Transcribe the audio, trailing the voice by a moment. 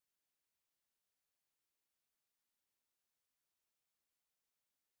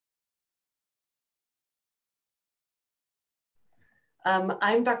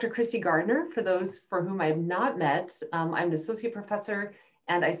I'm Dr. Christy Gardner, for those for whom I have not met. I'm an associate professor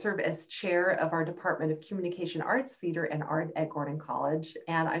and I serve as chair of our Department of Communication Arts, Theater, and Art at Guerin College.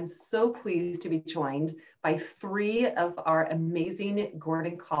 And I'm so pleased to be joined by three of our amazing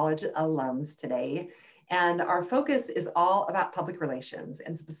Guerin College alums today. And our focus is all about public relations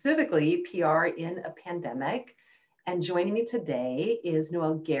and specifically PR in a pandemic. And joining me today is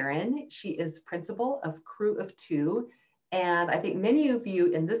Noelle Guerin. She is principal of Crew of Two. And I think many of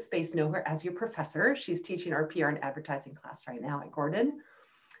you in this space know her as your professor. She's teaching our PR and advertising class right now at Guerin.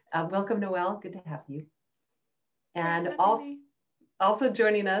 Welcome, Noelle. Good to have you. And also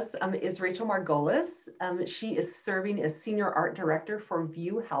joining us is Rachel Margolis. She is serving as Senior Art Director for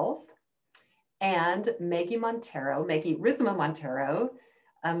View Health. And Maggie Rizma Monteiro.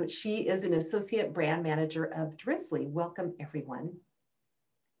 She is an Associate Brand Manager of Drizly. Welcome, everyone.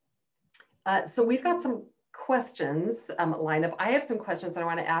 So we've got some questions lined up. I have some questions that I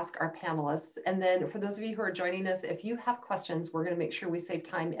want to ask our panelists. And then for those of you who are joining us, if you have questions, we're going to make sure we save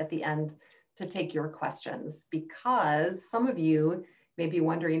time at the end to take your questions, because some of you may be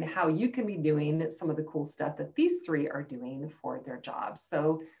wondering how you can be doing some of the cool stuff that these three are doing for their jobs.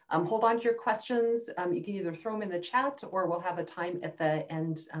 So hold on to your questions. You can either throw them in the chat or we'll have a time at the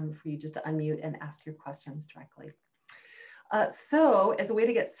end for you just to unmute and ask your questions directly. So as a way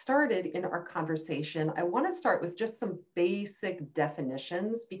to get started in our conversation, I want to start with just some basic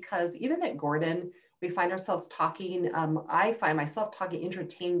definitions, because even at Guerin, we find ourselves talking, I find myself talking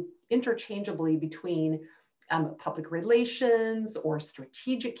interchangeably between public relations or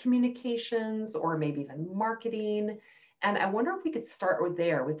strategic communications or maybe even marketing. And I wonder if we could start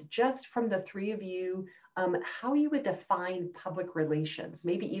with just from the three of you, how you would define public relations,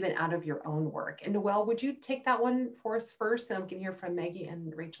 maybe even out of your own work. And Noelle, would you take that one for us first? And we can hear from Maggie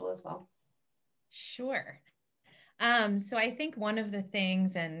and Rachel as well. Sure. So I think one of the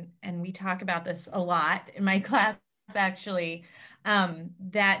things, and we talk about this a lot in my class actually,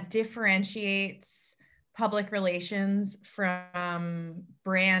 that differentiates public relations from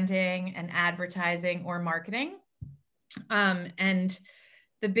branding and advertising or marketing. And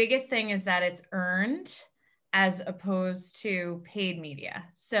the biggest thing is that it's earned as opposed to paid media.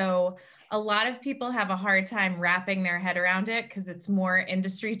 So a lot of people have a hard time wrapping their head around it because it's more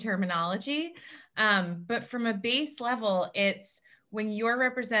industry terminology. But from a base level, it's when you're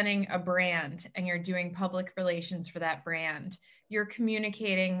representing a brand and you're doing public relations for that brand, you're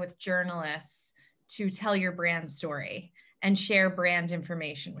communicating with journalists to tell your brand story and share brand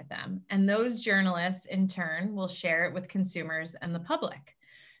information with them. And those journalists in turn will share it with consumers and the public.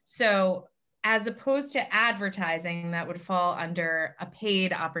 So as opposed to advertising that would fall under a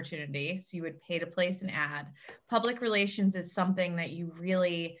paid opportunity, so you would pay to place an ad, public relations is something that you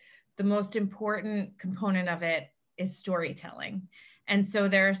really, the most important component of it is storytelling. And so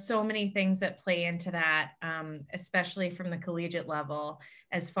there are so many things that play into that, especially from the collegiate level,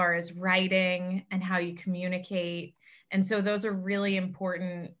 as far as writing and how you communicate. And so those are really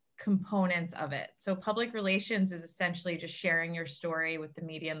important components of it. So public relations is essentially just sharing your story with the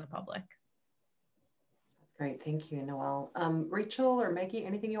media and the public. That's great. Thank you, Noelle. Rachel or Maggie,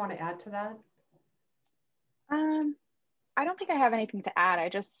 anything you want to add to that? I don't think I have anything to add. I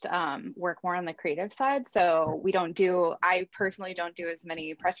just work more on the creative side. So I personally don't do as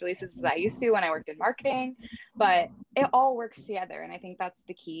many press releases as I used to when I worked in marketing, but it all works together. And I think that's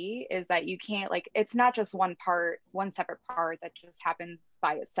the key, is that you can't, it's not just one separate part that just happens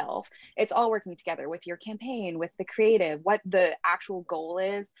by itself. It's all working together with your campaign, with the creative, what the actual goal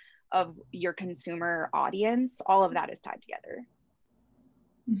is of your consumer audience. All of that is tied together.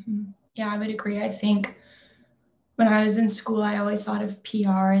 Mm-hmm. Yeah, I would agree. I think when I was in school, I always thought of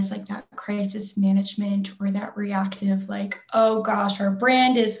PR as like that crisis management or that reactive, like, oh gosh, our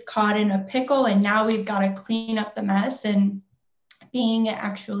brand is caught in a pickle and now we've got to clean up the mess. And being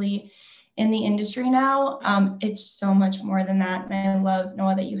actually in the industry now, it's so much more than that. And I love,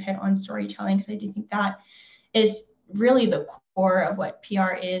 Noelle, that you hit on storytelling, because I do think that is really the core of what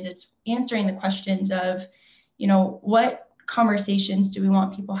PR is. It's answering the questions of, what conversations do we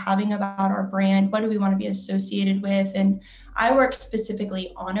want people having about our brand? What do we want to be associated with? And I work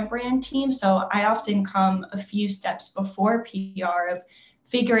specifically on a brand team, so I often come a few steps before PR of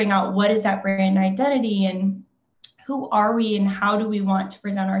figuring out what is that brand identity and who are we and how do we want to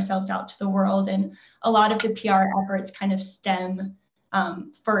present ourselves out to the world. And a lot of the PR efforts kind of stem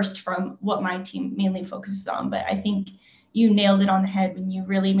first from what my team mainly focuses on. But I think you nailed it on the head when you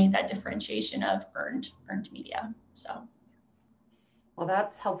really made that differentiation of earned media. So. Well,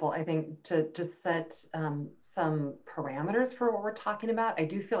 that's helpful, I think, to set some parameters for what we're talking about. I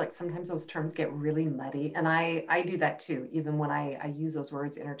do feel like sometimes those terms get really muddy, and I do that too, even when I use those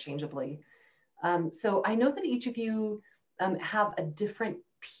words interchangeably. So I know that each of you have a different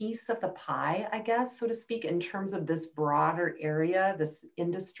piece of the pie, I guess, so to speak, in terms of this broader area, this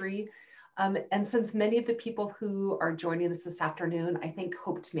industry. And since many of the people who are joining us this afternoon, I think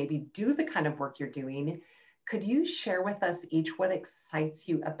hope to maybe do the kind of work you're doing, could you share with us each what excites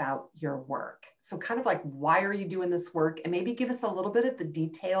you about your work? So kind of like, why are you doing this work? And maybe give us a little bit of the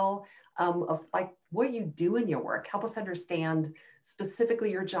detail of like what you do in your work. Help us understand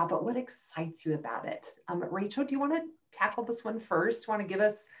specifically your job, but what excites you about it? Rachel, do you want to tackle this one first? Want to give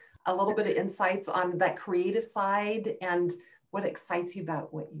us a little bit of insights on that creative side and what excites you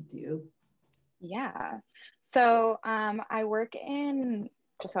about what you do? Yeah. So I work in,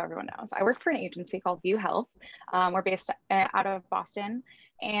 just so everyone knows, I work for an agency called View Health. We're based out of Boston.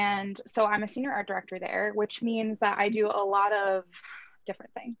 And so I'm a senior art director there, which means that I do a lot of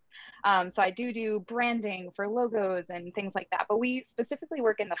different things. So I do branding for logos and things like that, but we specifically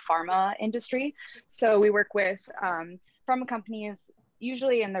work in the pharma industry. So we work with pharma companies,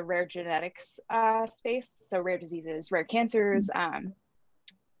 usually in the rare genetics space. So rare diseases, rare cancers,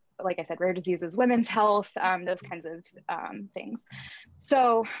 like I said, rare diseases, women's health, those kinds of things.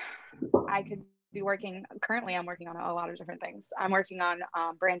 So I could be working, currently I'm working on a lot of different things. I'm working on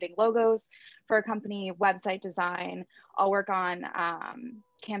branding logos for a company, website design. I'll work on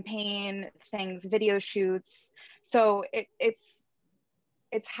campaign things, video shoots. So it's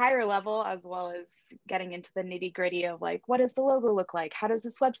higher level, as well as getting into the nitty gritty of like, what does the logo look like? How does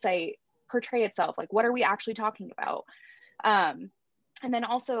this website portray itself? Like, what are we actually talking about? And then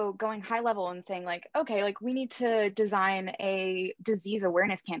also going high level and saying like, okay, like we need to design a disease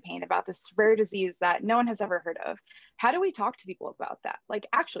awareness campaign about this rare disease that no one has ever heard of. How do we talk to people about that? Like,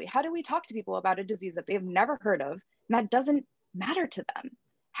 actually, how do we talk to people about a disease that they've never heard of and that doesn't matter to them?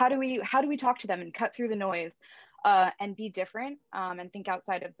 How do we talk to them and cut through the noise and be different and think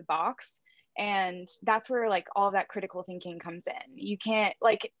outside of the box? And that's where like all of that critical thinking comes in. You can't,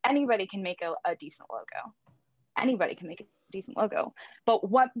 like, anybody can make a decent logo. Anybody can make a decent logo, but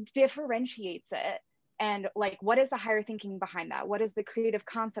what differentiates it, and like what is the higher thinking behind that? What is the creative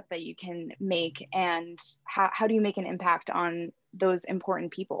concept that you can make, and how do you make an impact on those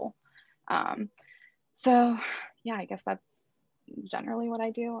important people? So yeah, I guess that's generally what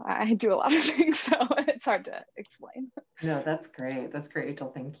I do. I do a lot of things, so it's hard to explain. No, that's great. That's great,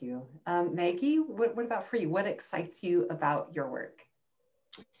 Rachel. Thank you. Maggie, what about for you? What excites you about your work?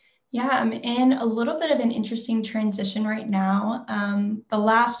 Yeah, I'm in a little bit of an interesting transition right now. The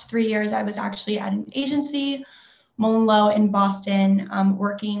last 3 years, I was actually at an agency, Mullen Lowe in Boston,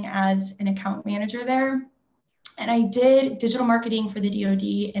 working as an account manager there. And I did digital marketing for the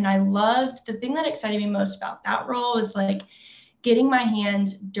DoD, and I loved, the thing that excited me most about that role was like getting my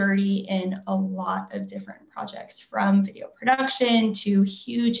hands dirty in a lot of different projects, from video production to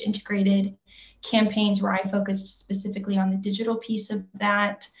huge integrated campaigns where I focused specifically on the digital piece of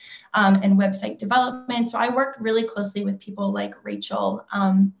that, and website development. So I worked really closely with people like Rachel,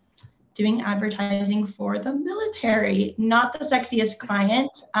 doing advertising for the military. Not the sexiest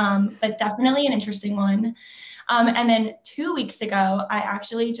client, but definitely an interesting one. And then 2 weeks ago, I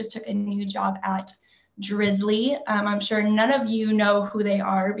actually just took a new job at Drizly. I'm sure none of you know who they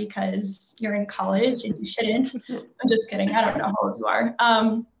are because you're in college and you shouldn't. I'm just kidding. I don't know how old you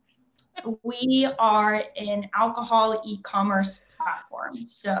are. We are an alcohol e-commerce platform.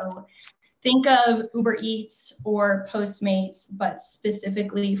 So think of Uber Eats or Postmates, but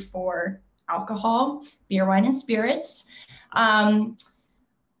specifically for alcohol, beer, wine, and spirits.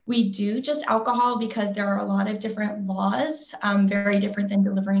 We do just alcohol because there are a lot of different laws, very different than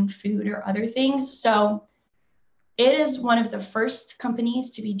delivering food or other things. So it is one of the first companies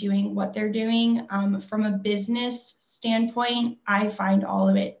to be doing what they're doing. From a business standpoint, I find all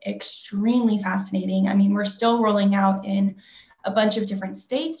of it extremely fascinating. I mean, we're still rolling out in a bunch of different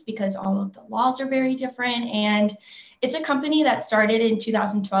states because all of the laws are very different. And it's a company that started in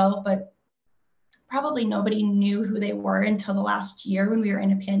 2012, but probably nobody knew who they were until the last year when we were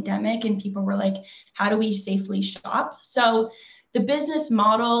in a pandemic and people were like, how do we safely shop? So the business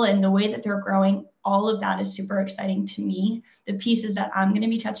model and the way that they're growing, all of that is super exciting to me. The pieces that I'm going to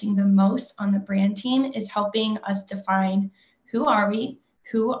be touching the most on the brand team is helping us define who are we,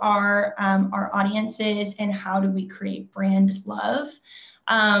 who are our audiences, and how do we create brand love.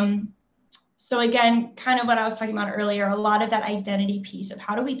 So again, kind of what I was talking about earlier, a lot of that identity piece of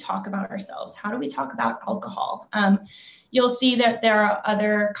how do we talk about ourselves? How do we talk about alcohol? You'll see that there are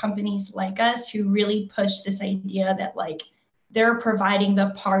other companies like us who really push this idea that like they're providing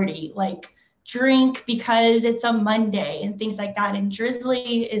the party, like drink because it's a Monday and things like that. And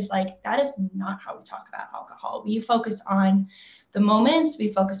Drizly is like, that is not how we talk about alcohol. We focus on the moments,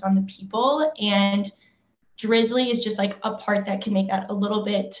 we focus on the people, and Drizly is just like a part that can make that a little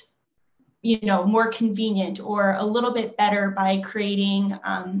bit, more convenient or a little bit better by creating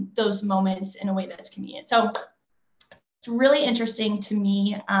those moments in a way that's convenient. So it's really interesting to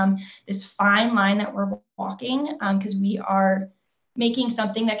me, this fine line that we're walking, because we are making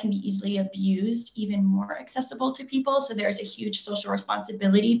something that can be easily abused even more accessible to people. So there's a huge social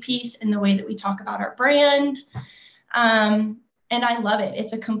responsibility piece in the way that we talk about our brand. And I love it.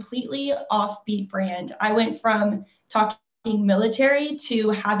 It's a completely offbeat brand. I went from talking military to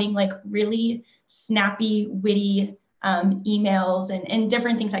having like really snappy, witty emails and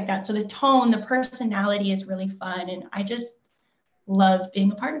different things like that. So the tone, the personality is really fun. And I just love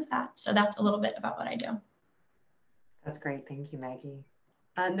being a part of that. So that's a little bit about what I do. That's great. Thank you, Maggie.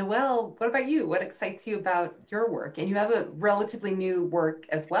 Noelle, what about you? What excites you about your work? And you have a relatively new work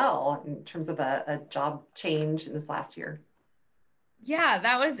as well in terms of a job change in this last year. Yeah,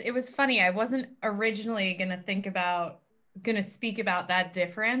 it was funny. I wasn't originally going to speak about that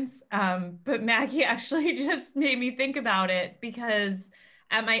difference. But Maggie actually just made me think about it, because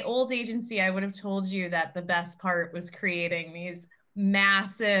at my old agency, I would have told you that the best part was creating these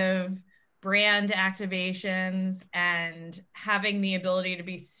massive brand activations and having the ability to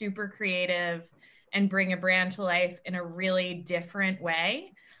be super creative and bring a brand to life in a really different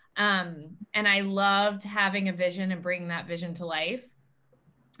way. And I loved having a vision and bringing that vision to life.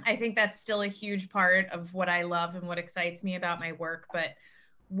 I think that's still a huge part of what I love and what excites me about my work. But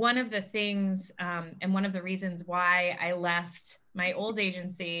one of the things and one of the reasons why I left my old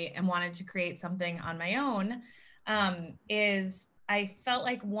agency and wanted to create something on my own is I felt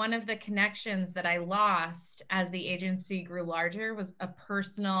like one of the connections that I lost as the agency grew larger was a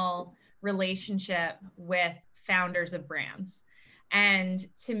personal relationship with founders of brands. And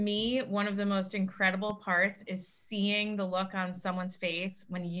to me, one of the most incredible parts is seeing the look on someone's face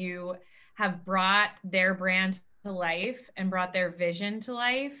when you have brought their brand to life and brought their vision to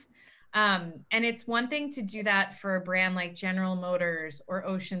life. And it's one thing to do that for a brand like General Motors or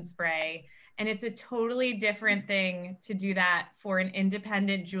Ocean Spray. And it's a totally different thing to do that for an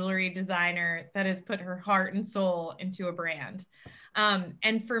independent jewelry designer that has put her heart and soul into a brand.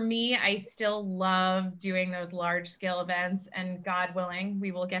 And for me, I still love doing those large scale events, and God willing,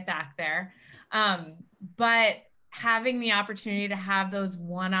 we will get back there. But having the opportunity to have those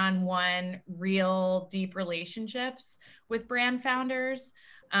one-on-one, real deep relationships with brand founders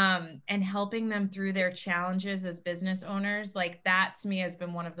and helping them through their challenges as business owners, like that to me has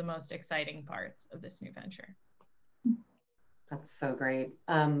been one of the most exciting parts of this new venture. That's so great.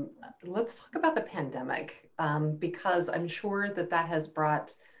 Let's talk about the pandemic, because I'm sure that has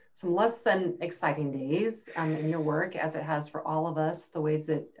brought some less than exciting days in your work, as it has for all of us, the ways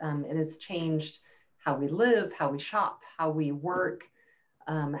that it has changed how we live, how we shop, how we work,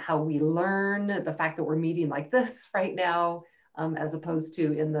 how we learn, the fact that we're meeting like this right now, as opposed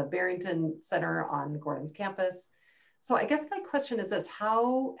to in the Barrington Center on Gordon's campus. So I guess my question is this: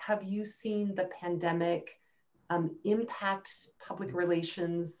 how have you seen the pandemic impact public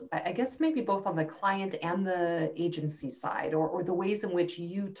relations, I guess maybe both on the client and the agency side, or the ways in which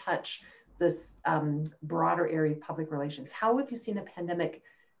you touch this broader area of public relations? How have you seen the pandemic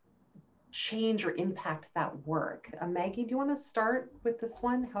change or impact that work? Maggie, do you want to start with this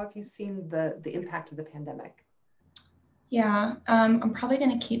one? How have you seen the impact of the pandemic? Yeah, I'm probably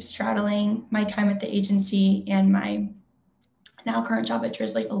going to keep straddling my time at the agency and my now current job at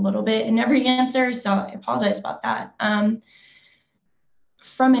Drizly a little bit in every answer, so I apologize about that.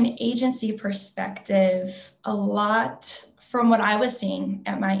 From an agency perspective, a lot from what I was seeing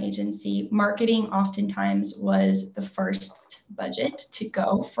at my agency, marketing oftentimes was the first budget to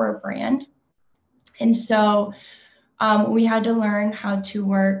go for a brand. And so we had to learn how to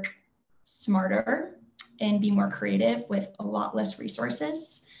work smarter and be more creative with a lot less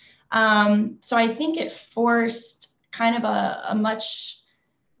resources. So I think it forced kind of a much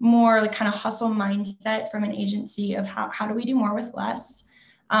more like kind of hustle mindset from an agency of how do we do more with less.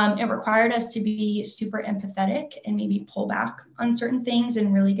 It required us to be super empathetic and maybe pull back on certain things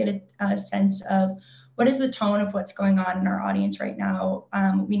and really get a sense of what is the tone of what's going on in our audience right now.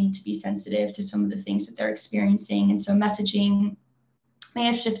 We need to be sensitive to some of the things that they're experiencing. And so messaging may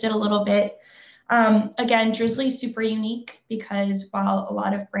have shifted a little bit. Again, Drizly is super unique because while a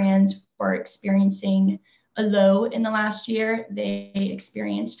lot of brands were experiencing a low in the last year, they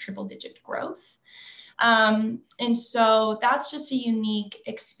experienced triple-digit growth. And so that's just a unique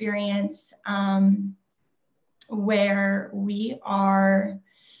experience where we are,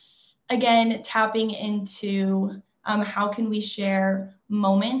 again, tapping into how can we share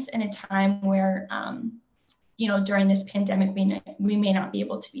moments in a time where, during this pandemic, we may not be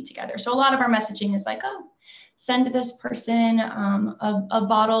able to be together. So a lot of our messaging is like, oh, send this person a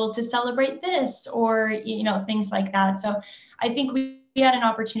bottle to celebrate this, or, things like that. So I think we had an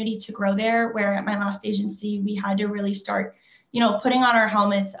opportunity to grow there, where at my last agency, we had to really start, putting on our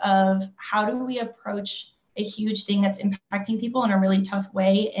helmets of how do we approach a huge thing that's impacting people in a really tough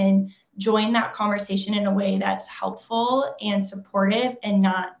way, and join that conversation in a way that's helpful and supportive and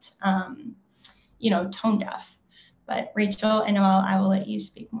not, tone deaf. But Rachel and Noelle, I will let you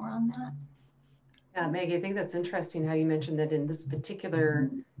speak more on that. Yeah, Maggie, I think that's interesting how you mentioned that in this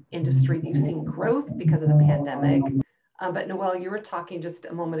particular industry, you've seen growth because of the pandemic. But Noelle, you were talking just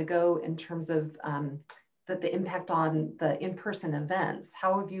a moment ago in terms of the impact on the in-person events.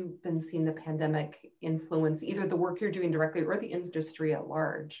 How have you been seeing the pandemic influence either the work you're doing directly or the industry at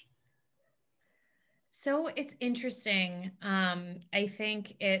large? So it's interesting. I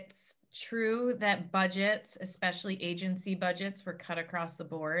think it's true that budgets, especially agency budgets, were cut across the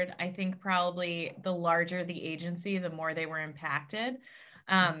board. I think probably the larger the agency, the more they were impacted.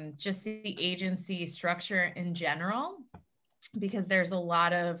 Just the agency structure in general, because there's a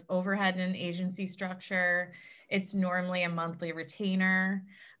lot of overhead in an agency structure. It's normally a monthly retainer,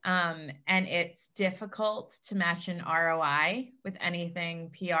 and it's difficult to match an ROI with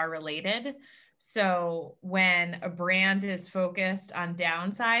anything PR related. So when a brand is focused on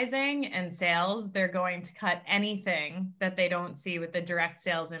downsizing and sales, they're going to cut anything that they don't see with the direct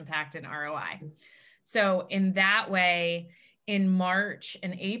sales impact and ROI. So in that way, in March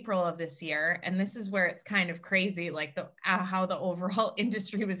and April of this year, and this is where it's kind of crazy, like how the overall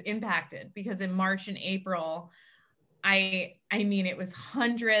industry was impacted, because in March and April, I mean, it was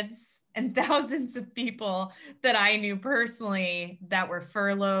hundreds and thousands of people that I knew personally that were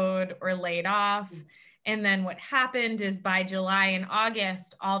furloughed or laid off. And then what happened is by July and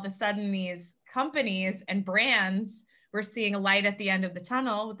August, all of a sudden these companies and brands were seeing a light at the end of the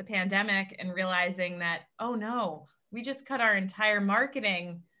tunnel with the pandemic and realizing that, oh no, we just cut our entire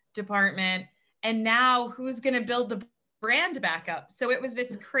marketing department. And now who's going to build the brand back up? So it was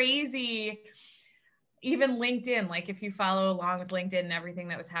this crazy, even LinkedIn, like if you follow along with LinkedIn and everything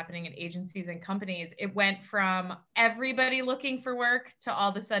that was happening at agencies and companies, it went from everybody looking for work to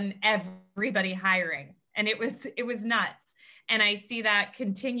all of a sudden everybody hiring. And it was nuts. And I see that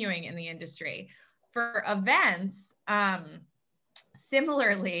continuing in the industry. For events,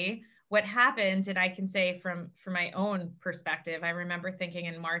 similarly, what happened, and I can say from my own perspective, I remember thinking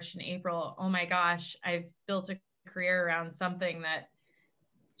in March and April, oh my gosh, I've built a career around something that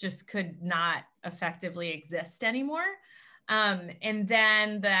just could not effectively exist anymore. And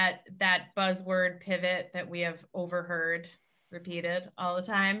then that buzzword pivot that we have overheard repeated all the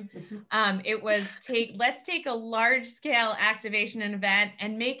time, it was let's take a large scale activation and event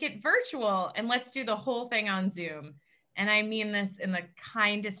and make it virtual, and let's do the whole thing on Zoom. And I mean this in the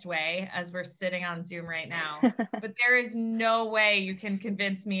kindest way, as we're sitting on Zoom right now, but there is no way you can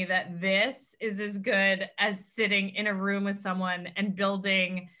convince me that this is as good as sitting in a room with someone and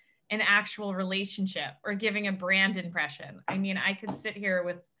building an actual relationship or giving a brand impression. I mean, I could sit here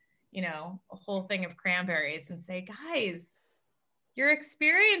with, a whole thing of cranberries and say, guys, you're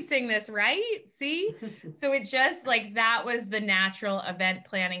experiencing this, right? See? So it just that was the natural event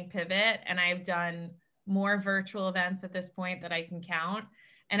planning pivot. And I've done more virtual events at this point that I can count.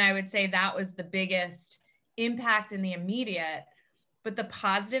 And I would say that was the biggest impact in the immediate. But the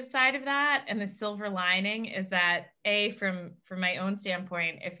positive side of that and the silver lining is that from my own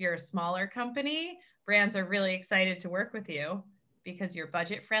standpoint, if you're a smaller company, brands are really excited to work with you because you're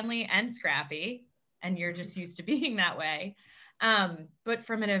budget friendly and scrappy, and you're just used to being that way. But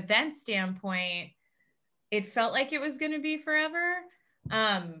from an event standpoint, it felt like it was going to be forever.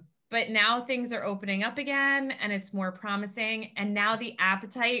 But now things are opening up again and it's more promising. And now the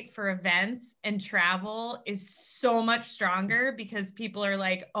appetite for events and travel is so much stronger because people are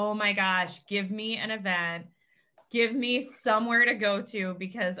like, oh my gosh, give me an event, give me somewhere to go to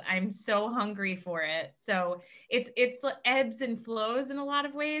because I'm so hungry for it. So it's ebbs and flows in a lot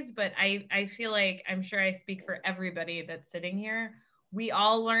of ways, but I feel like, I'm sure I speak for everybody that's sitting here. We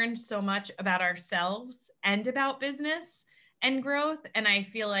all learned so much about ourselves and about business and growth. And I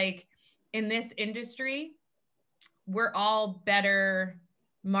feel like in this industry, we're all better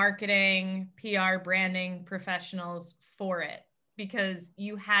marketing, PR, branding professionals for it because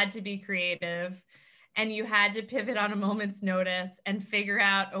you had to be creative and you had to pivot on a moment's notice and figure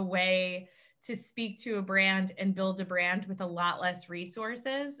out a way to speak to a brand and build a brand with a lot less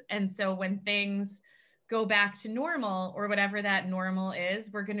resources. And so when things go back to normal or whatever that normal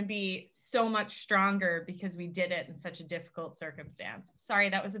is, we're going to be so much stronger because we did it in such a difficult circumstance. Sorry,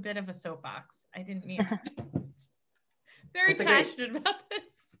 that was a bit of a soapbox. I didn't mean to. Very passionate about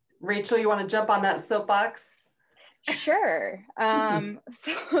this. Rachel, you want to jump on that soapbox? Sure.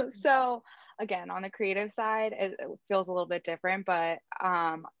 So again, on the creative side, it feels a little bit different, but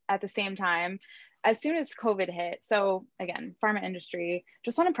at the same time, as soon as COVID hit, so again, pharma industry,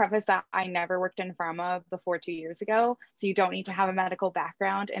 just want to preface that I never worked in pharma before 2 years ago. So you don't need to have a medical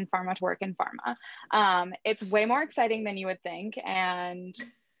background in pharma to work in pharma. It's way more exciting than you would think. And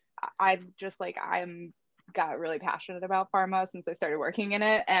I'm got really passionate about pharma since I started working in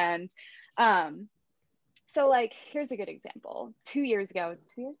it. And so like, here's a good example. 2 years ago?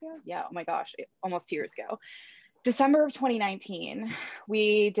 Yeah, oh my gosh, almost 2 years ago. December of 2019,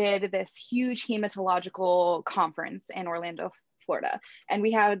 we did this huge hematological conference in Orlando, Florida. And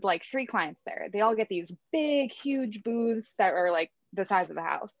we had like 3 clients there. They all get these big, huge booths that are like the size of the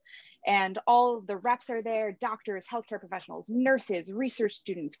house. And all the reps are there, doctors, healthcare professionals, nurses, research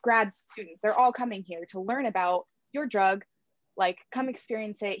students, grad students. They're all coming here to learn about your drug, like come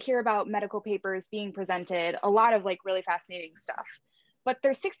experience it, hear about medical papers being presented, a lot of like really fascinating stuff. But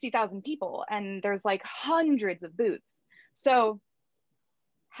there's 60,000 people and there's like hundreds of booths. So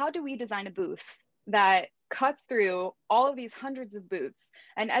how do we design a booth that cuts through all of these hundreds of booths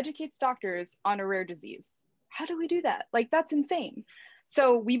and educates doctors on a rare disease? How do we do that? Like, that's insane.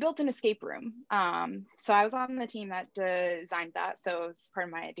 So we built an escape room. So I was on the team that designed that. So it was part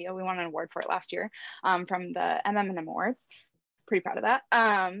of my idea. We won an award for it last year from the MMN Awards. Pretty proud of that.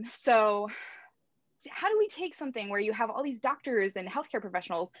 So how do we take something where you have all these doctors and healthcare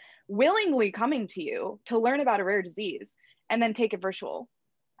professionals willingly coming to you to learn about a rare disease and then take it virtual?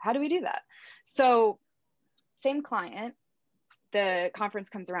 How do we do that? So same client, the conference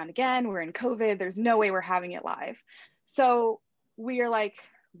comes around again, we're in COVID, there's no way we're having it live. So we are like,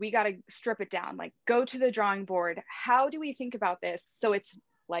 we got to strip it down, like go to the drawing board. How do we think about this so it's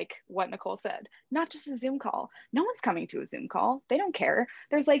like what Nicole said, not just a Zoom call. No one's coming to a Zoom call. They don't care.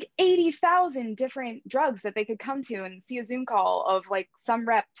 There's like 80,000 different drugs that they could come to and see a Zoom call of like some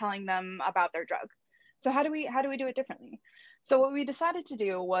rep telling them about their drug. So how do we do it differently? So what we decided to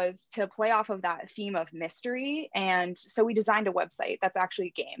do was to play off of that theme of mystery. And so we designed a website that's actually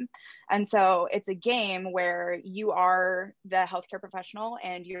a game. And so it's a game where you are the healthcare professional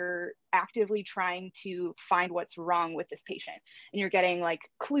and you're actively trying to find what's wrong with this patient. And you're getting like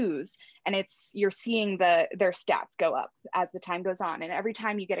clues and you're seeing their stats go up as the time goes on. And every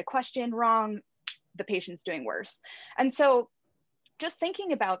time you get a question wrong, the patient's doing worse. And so just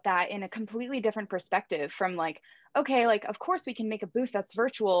thinking about that in a completely different perspective from like, okay, like, of course we can make a booth that's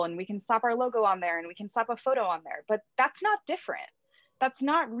virtual and we can slap our logo on there and we can slap a photo on there, but that's not different. That's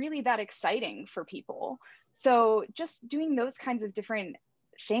not really that exciting for people. So just doing those kinds of different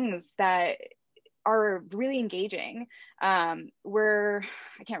things that are really engaging. I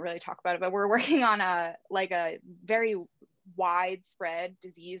can't really talk about it, but we're working on a very widespread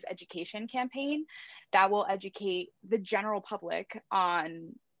disease education campaign that will educate the general public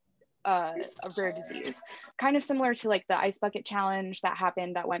on a rare disease, kind of similar to like the ice bucket challenge that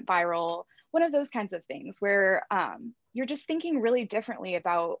happened that went viral, one of those kinds of things where you're just thinking really differently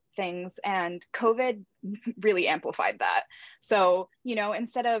about things, and COVID really amplified that. So, you know,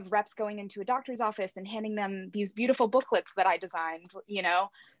 instead of reps going into a doctor's office and handing them these beautiful booklets that I designed, you know,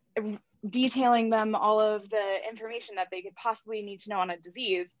 detailing them all of the information that they could possibly need to know on a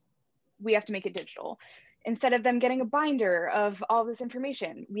disease, we have to make it digital. Instead of them getting a binder of all this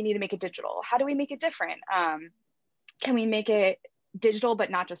information, we need to make it digital. How do we make it different? Can we make it digital, but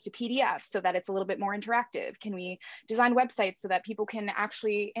not just a PDF so that it's a little bit more interactive? Can we design websites so that people can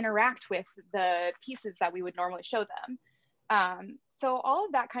actually interact with the pieces that we would normally show them? So all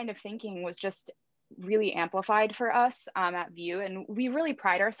of that kind of thinking was just really amplified for us at View. And we really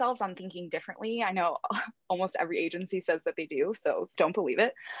pride ourselves on thinking differently. I know almost every agency says that they do, so don't believe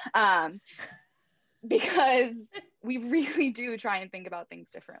it. Because we really do try and think about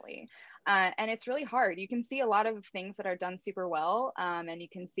things differently. And it's really hard. You can see a lot of things that are done super well, and you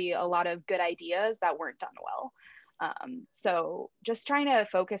can see a lot of good ideas that weren't done well. So just trying to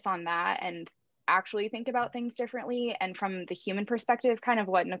focus on that and actually think about things differently. And from the human perspective, kind of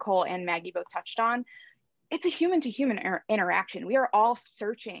what Nicole and Maggie both touched on, it's a human to human interaction. We are all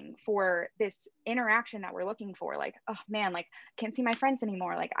searching for this interaction that we're looking for. Like, oh man, like I can't see my friends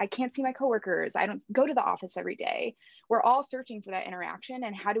anymore. Like I can't see my coworkers. I don't go to the office every day. We're all searching for that interaction,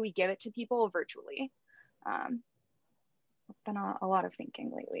 and how do we give it to people virtually? It's been a lot of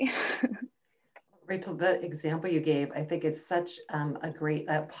thinking lately. Rachel, the example you gave, I think is such a great,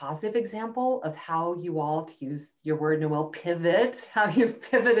 positive example of how you all, to use your word, Noelle, pivot, how you've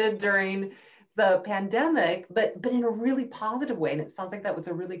pivoted during the pandemic, but in a really positive way. And it sounds like that was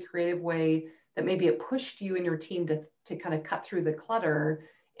a really creative way that maybe it pushed you and your team to kind of cut through the clutter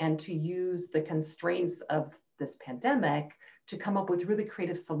and to use the constraints of this pandemic to come up with really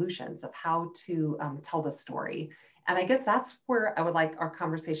creative solutions of how to tell the story. And I guess that's where I would like our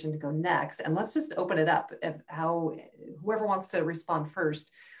conversation to go next. And let's just open it up if how whoever wants to respond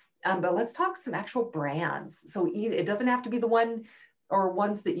first. But let's talk some actual brands. So it doesn't have to be the one or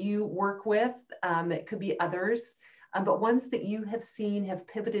ones that you work with. It could be others, but ones that you have seen have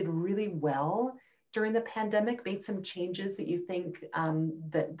pivoted really well during the pandemic, made some changes that you think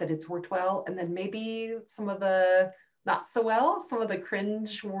that it's worked well. And then maybe some of the not so well, some of the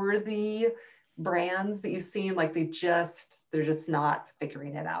cringe-worthy brands that you've seen, like they're just not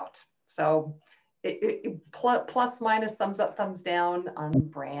figuring it out. So plus minus, thumbs up, thumbs down on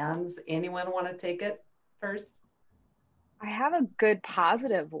brands. Anyone want to take it first? I have a good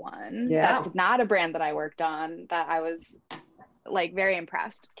positive one. Yeah. That's not a brand that I worked on that I was like very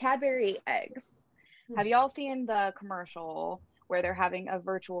impressed. Cadbury eggs. Have you all seen the commercial where they're having a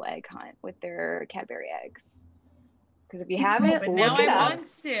virtual egg hunt with their Cadbury eggs? Because if you haven't, look it up.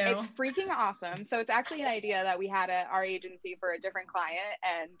 It's freaking awesome. So it's actually an idea that we had at our agency for a different client,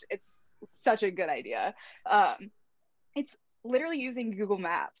 and it's such a good idea. It's literally using Google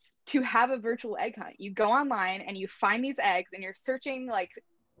Maps to have a virtual egg hunt. You go online and you find these eggs, and you're searching like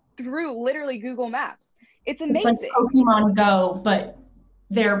through literally Google Maps. It's amazing. It's like Pokemon Go, but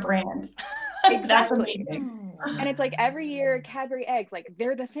their brand. Exactly. That's amazing. And it's like every year Cadbury eggs, like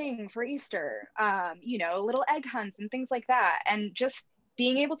they're the thing for Easter, you know, little egg hunts and things like that. And just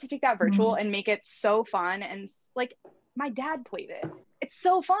being able to take that virtual and make it so fun. And like my dad played it. It's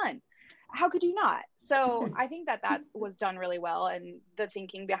so fun. How could you not? So I think that was done really well, and the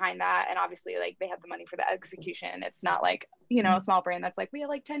thinking behind that. And obviously like they have the money for the execution. It's not like, you know, a small brand that's like, we have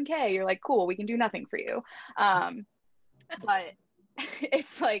like 10K. You're like, cool, we can do nothing for you. But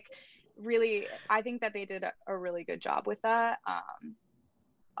it's like, really, I think that they did a really good job with that.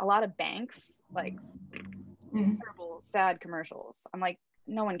 A lot of banks, like terrible, sad commercials. I'm like,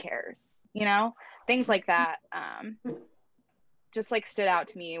 no one cares, you know, things like that. Just like stood out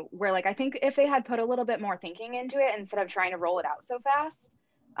to me, where like, I think if they had put a little bit more thinking into it instead of trying to roll it out so fast,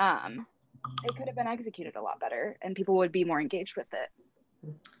 it could have been executed a lot better and people would be more engaged with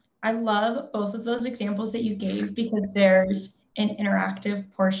it. I love both of those examples that you gave because there's an interactive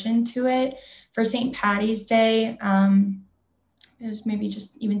portion to it. For St. Patty's Day, it was maybe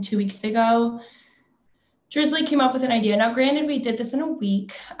just even 2 weeks ago, Drizly came up with an idea. Now, granted, we did this in a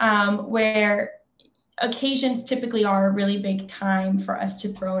week where occasions typically are a really big time for us to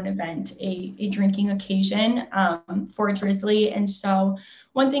throw an event, a drinking occasion for Drizly. And so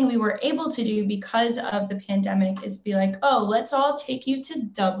one thing we were able to do because of the pandemic is be like, oh, let's all take you to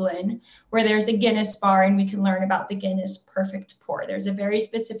Dublin where there's a Guinness bar and we can learn about the Guinness perfect pour. There's a very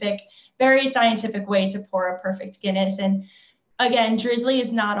specific, very scientific way to pour a perfect Guinness. And again, Drizly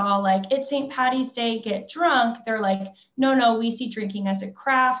is not all like, it's St. Patty's Day, get drunk. They're like, no, we see drinking as a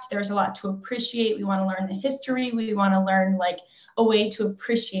craft. There's a lot to appreciate. We want to learn the history. We want to learn like a way to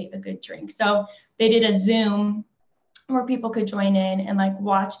appreciate a good drink. So they did a Zoom where people could join in and like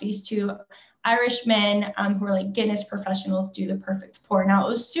watch these two Irish men who are like Guinness professionals do the perfect pour. Now, it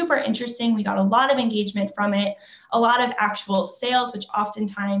was super interesting. We got a lot of engagement from it, a lot of actual sales, which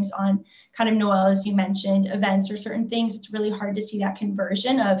oftentimes on kind of Noelle, as you mentioned, events or certain things, it's really hard to see that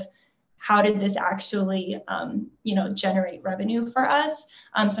conversion of how did this actually, generate revenue for us.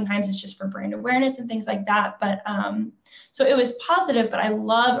 Sometimes it's just for brand awareness and things like that. But so it was positive, but I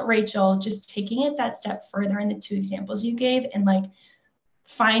love, Rachel, just taking it that step further in the two examples you gave and like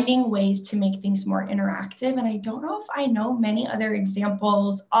finding ways to make things more interactive. And I don't know if I know many other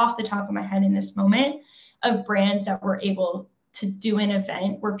examples off the top of my head in this moment of brands that were able to do an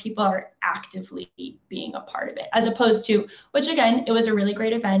event where people are actively being a part of it, as opposed to, which again, it was a really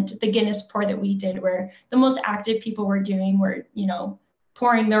great event, the Guinness pour that we did, where the most active people were doing were,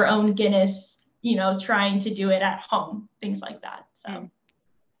 pouring their own Guinness, trying to do it at home, things like that. So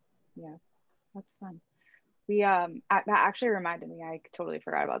yeah, that's fun. We that actually reminded me, I totally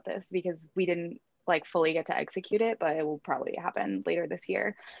forgot about this because we didn't like fully get to execute it, but it will probably happen later this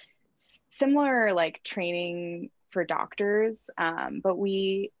year. Similar like training for doctors, but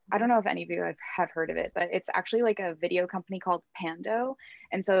I don't know if any of you have heard of it, but it's actually like a video company called Pando.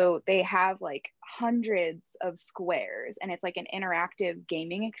 And so they have like hundreds of squares and it's like an interactive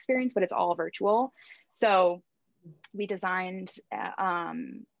gaming experience, but it's all virtual. So we designed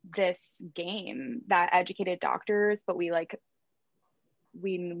this game that educated doctors, but we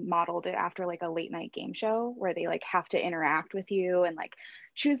modeled it after like a late night game show where they like have to interact with you and like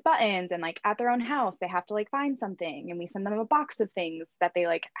choose buttons, and like at their own house they have to like find something, and we send them a box of things that they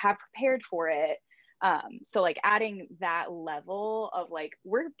like have prepared for it. So like adding that level of like,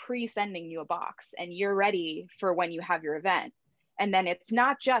 we're pre-sending you a box and you're ready for when you have your event. And then it's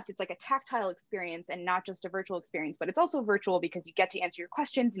like a tactile experience and not just a virtual experience, but it's also virtual because you get to answer your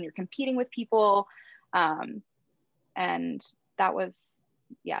questions and you're competing with people. And that was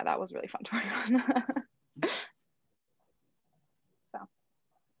really fun to work on. So.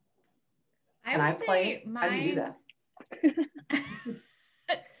 Can I play? How do you do that?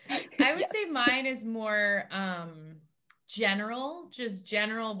 I would say mine is more general,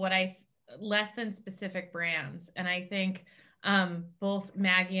 less than specific brands. And I think both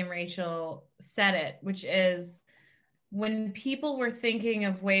Maggie and Rachel said it, which is when people were thinking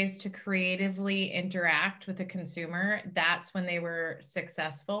of ways to creatively interact with a consumer, that's when they were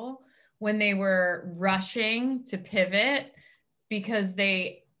successful. When they were rushing to pivot because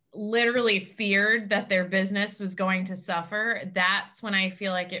they literally feared that their business was going to suffer, that's when I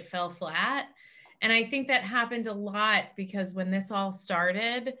feel like it fell flat. And I think that happened a lot because when this all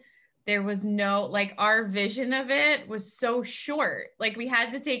started, there was no, like, our vision of it was so short. Like, we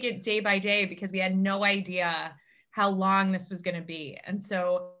had to take it day by day because we had no idea how long this was going to be. And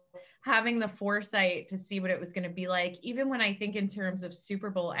so having the foresight to see what it was going to be like, even when I think in terms of Super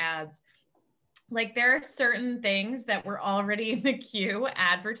Bowl ads, like there are certain things that were already in the queue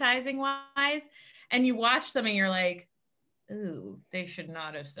advertising wise, and you watch them and you're like, ooh, they should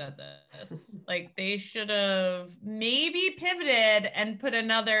not have said this. Like they should have maybe pivoted and put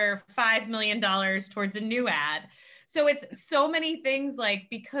another $5 million towards a new ad. So it's so many things, like,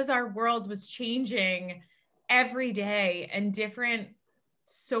 because our world was changing every day and different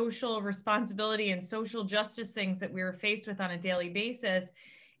social responsibility and social justice things that we were faced with on a daily basis.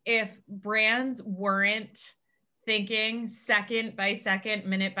 If brands weren't thinking second by second,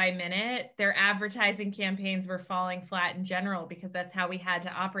 minute by minute, their advertising campaigns were falling flat in general because that's how we had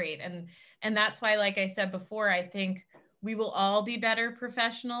to operate. And that's why, like I said before, I think we will all be better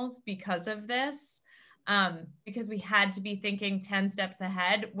professionals because of this, because we had to be thinking 10 steps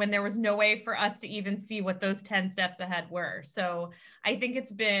ahead when there was no way for us to even see what those 10 steps ahead were. So I think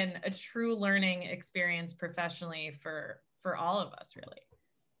it's been a true learning experience professionally for all of us, really.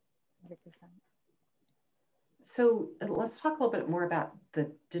 100%. So let's talk a little bit more about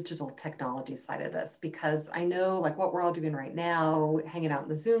the digital technology side of this, because I know, like, what we're all doing right now, hanging out in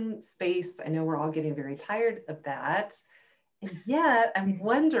the Zoom space, I know we're all getting very tired of that. And yet I'm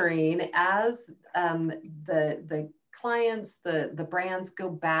wondering, as the clients, the brands go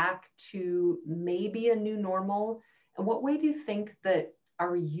back to maybe a new normal, in what way do you think that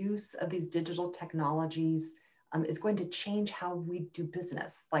our use of these digital technologies is going to change how we do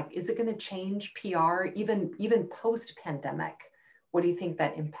business? Like, is it going to change PR even post-pandemic? What do you think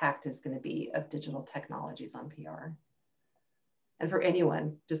that impact is going to be of digital technologies on PR? And for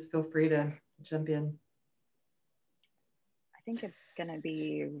anyone, just feel free to jump in. I think it's going to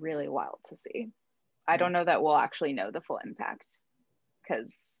be really wild to see. I don't know that we'll actually know the full impact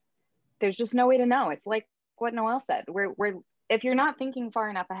because there's just no way to know. It's like what Noelle said. We're if you're not thinking far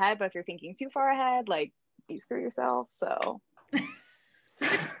enough ahead, but if you're thinking too far ahead, like, you screw yourself. So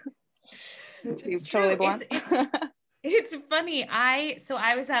it's totally blunt. It's funny. I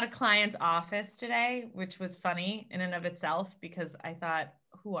was at a client's office today, which was funny in and of itself, because I thought,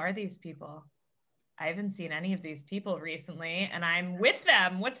 who are these people? I haven't seen any of these people recently, and I'm with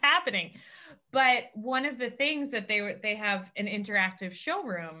them. What's happening? But one of the things that they have an interactive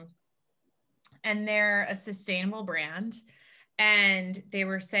showroom, and they're a sustainable brand. And they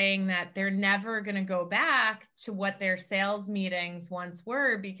were saying that they're never going to go back to what their sales meetings once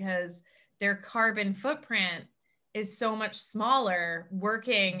were because their carbon footprint is so much smaller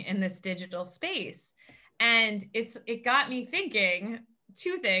working in this digital space. And it got me thinking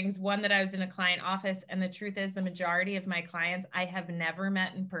two things. One, that I was in a client office, and the truth is the majority of my clients I have never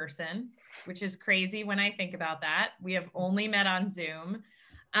met in person, which is crazy when I think about that. We have only met on Zoom.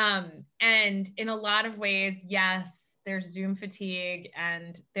 And in a lot of ways, yes, there's Zoom fatigue,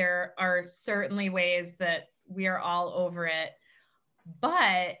 and there are certainly ways that we are all over it.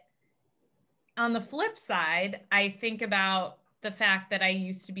 But on the flip side, I think about the fact that I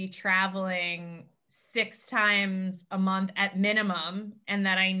used to be traveling 6 times a month at minimum, and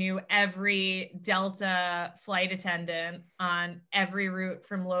that I knew every Delta flight attendant on every route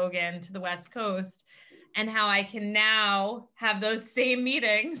from Logan to the West Coast. and how I can now have those same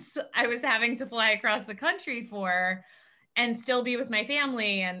meetings I was having to fly across the country for and still be with my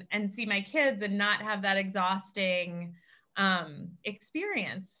family and see my kids and not have that exhausting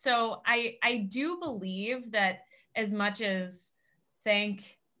experience. So I do believe that as much as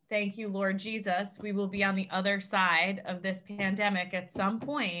thank you, Lord Jesus, we will be on the other side of this pandemic at some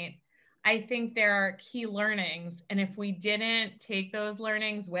point. I think there are key learnings. And if we didn't take those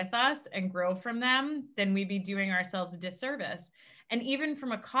learnings with us and grow from them, then we'd be doing ourselves a disservice. And even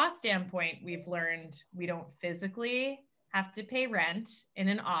from a cost standpoint, we've learned we don't physically have to pay rent in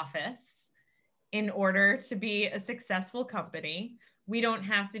an office in order to be a successful company. We don't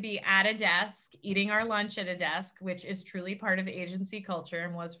have to be at a desk, eating our lunch at a desk, which is truly part of agency culture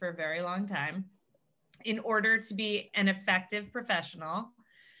and was for a very long time, in order to be an effective professional.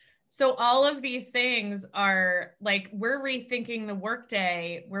 So all of these things are like, we're rethinking the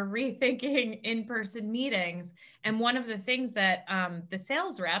workday, we're rethinking in-person meetings. And one of the things that the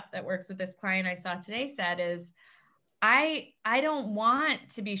sales rep that works with this client I saw today said is, I don't want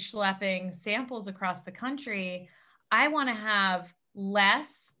to be schlepping samples across the country. I want to have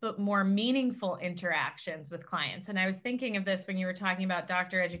less but more meaningful interactions with clients. And I was thinking of this when you were talking about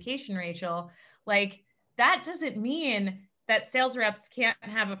doctor education, Rachel, like that doesn't mean that sales reps can't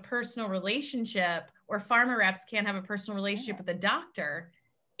have a personal relationship or pharma reps can't have a personal relationship with a doctor.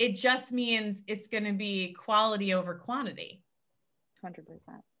 It just means it's going to be quality over quantity. 100%.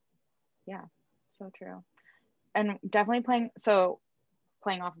 Yeah, so true. And definitely playing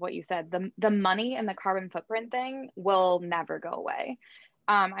off of what you said, the money and the carbon footprint thing will never go away.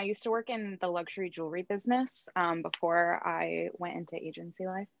 I used to work in the luxury jewelry business before I went into agency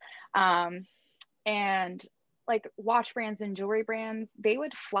life. And like watch brands and jewelry brands, they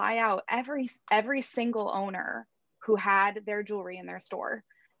would fly out every single owner who had their jewelry in their store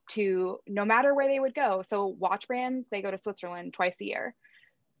to no matter where they would go. So watch brands, they go to Switzerland twice a year.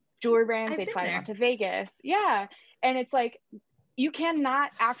 Jewelry brands, they'd fly them out to Vegas. Yeah. And it's like, you cannot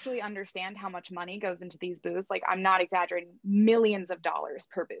actually understand how much money goes into these booths. Like, I'm not exaggerating, millions of dollars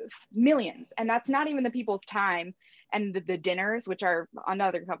per booth, millions. And that's not even the people's time and the dinners, which are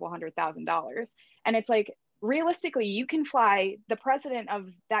another couple $100,000. And it's like, realistically, you can fly the president of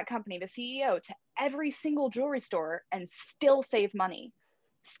that company, the CEO, to every single jewelry store and still save money.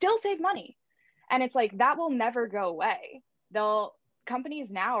 And it's like, that will never go away.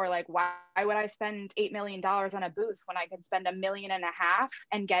 Companies now are like, why would I spend $8 million on a booth when I could spend $1.5 million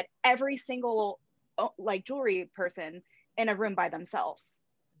and get every single like jewelry person in a room by themselves?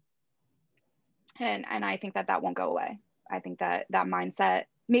 And I think that won't go away. I think that mindset,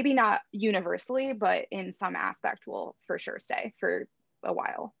 maybe not universally, but in some aspect will for sure stay for a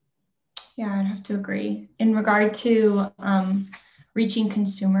while. Yeah, I'd have to agree. In regard to reaching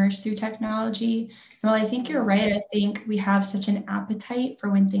consumers through technology, well, I think you're right. I think we have such an appetite for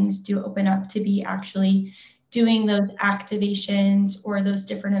when things do open up to be actually doing those activations or those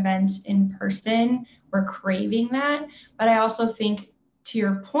different events in person. We're craving that. But I also think, to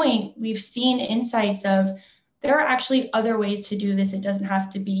your point, we've seen insights of there are actually other ways to do this. It doesn't have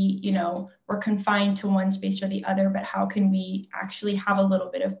to be, we're confined to one space or the other, but how can we actually have a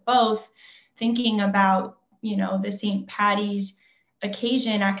little bit of both? Thinking about, the St. Patty's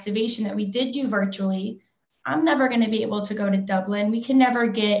occasion activation that we did do virtually. I'm never going to be able to go to Dublin. We can never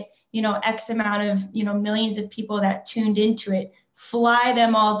get, X amount of, millions of people that tuned into it, fly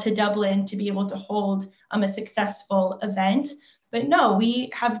them all to Dublin to be able to hold a successful event. But no,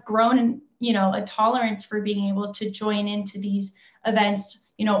 we have grown, a tolerance for being able to join into these events,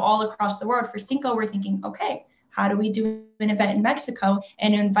 all across the world. For Cinco, we're thinking, okay, how do we do an event in Mexico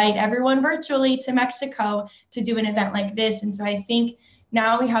and invite everyone virtually to Mexico to do an event like this? And so I think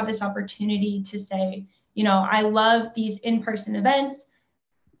now we have this opportunity to say, I love these in-person events.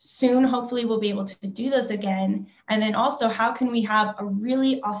 Soon, hopefully, we'll be able to do those again. And then also, how can we have a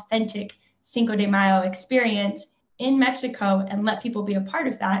really authentic Cinco de Mayo experience in Mexico and let people be a part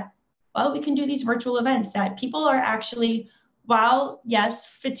of that? Well, we can do these virtual events that people are actually, while yes,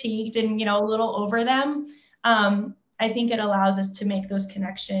 fatigued and, a little over them, I think it allows us to make those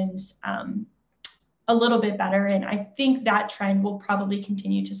connections a little bit better. And I think that trend will probably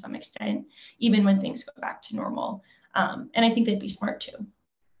continue to some extent, even when things go back to normal. And I think they'd be smart too.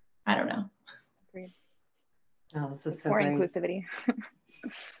 I don't know. Agreed. Oh, this is so more great. Inclusivity.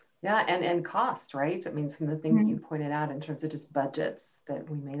 Yeah, and cost, right? I mean, some of the things you pointed out in terms of just budgets that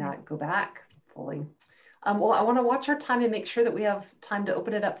we may not go back fully. Well, I want to watch our time and make sure that we have time to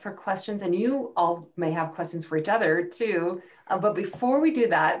open it up for questions, and you all may have questions for each other too. But before we do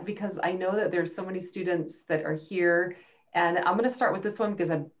that, because I know that there's so many students that are here And I'm going to start with this one because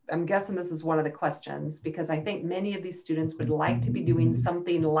I'm guessing this is one of the questions, because I think many of these students would like to be doing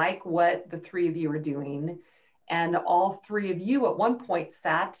something like what the three of you are doing. And all three of you at one point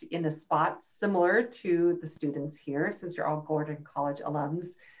sat in a spot similar to the students here, since you're all Gordon College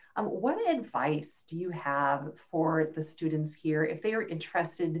alums. What advice do you have for the students here if they are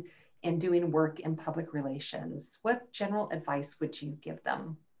interested in doing work in public relations? What general advice would you give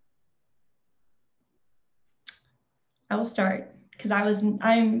them? I will start because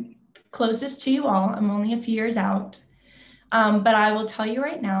I'm closest to you all. I'm only a few years out. But I will tell you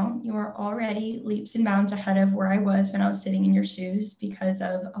right now, you are already leaps and bounds ahead of where I was when I was sitting in your shoes because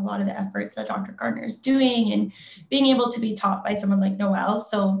of a lot of the efforts that Dr. Gardner is doing and being able to be taught by someone like Noelle.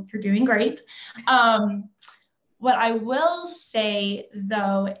 So you're doing great. What I will say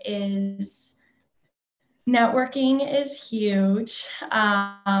though is networking is huge,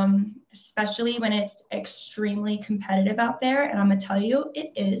 especially when it's extremely competitive out there. And I'm gonna tell you,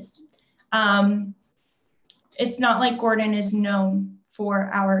 it is. It's not like Gordon is known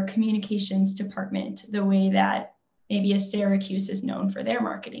for our communications department the way that maybe a Syracuse is known for their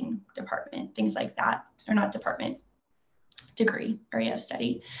marketing department, things like that, or not department, degree, area of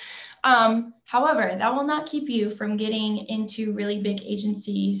study. However, that will not keep you from getting into really big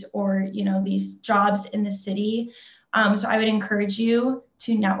agencies or, you know, these jobs in the city. So I would encourage you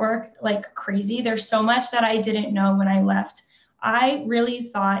to network like crazy. There's so much that I didn't know when I left. I really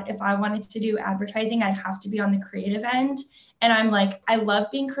thought if I wanted to do advertising, I'd have to be on the creative end. And I'm like, I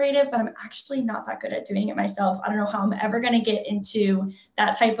love being creative, but I'm actually not that good at doing it myself. I don't know how I'm ever going to get into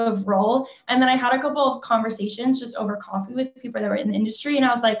that type of role. And then I had a couple of conversations just over coffee with people that were in the industry. And I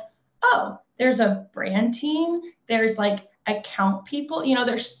was like, oh, there's a brand team. There's like account people. You know,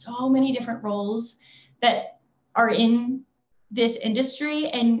 there's so many different roles that are in this industry.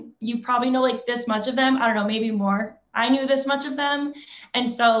 And you probably know like this much of them. I don't know, maybe more. I knew this much of them. And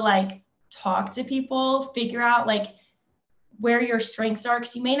so like talk to people, figure out like where your strengths are,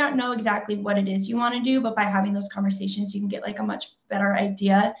 because you may not know exactly what it is you want to do, but by having those conversations, you can get like a much better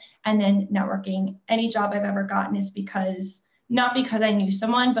idea. And then networking. Any job I've ever gotten is not because I knew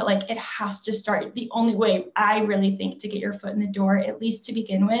someone, but like it has to start. The only way I really think to get your foot in the door, at least to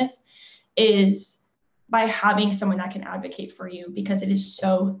begin with, is by having someone that can advocate for you, because it is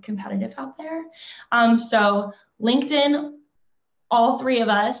so competitive out there. So LinkedIn, all three of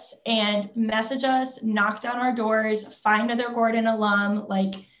us, and message us, knock down our doors, find another Gordon alum,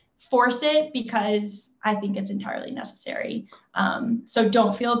 like force it, because I think it's entirely necessary. So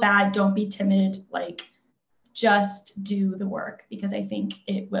don't feel bad, don't be timid, like just do the work, because I think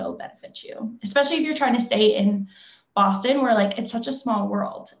it will benefit you, especially if you're trying to stay in Boston, where like it's such a small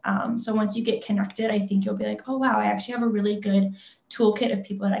world. So once you get connected, I think you'll be like, oh wow, I actually have a really good toolkit of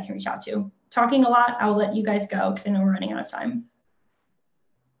people that I can reach out to. Talking a lot, I will let you guys go because I know we're running out of time.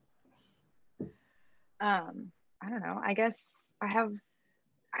 I don't know. I guess I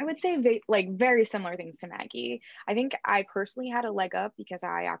would say like very similar things to Maggie. I think I personally had a leg up because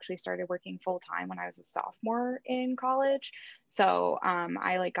I actually started working full time when I was a sophomore in college. So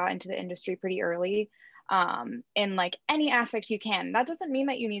I like got into the industry pretty early. In like any aspect you can. That doesn't mean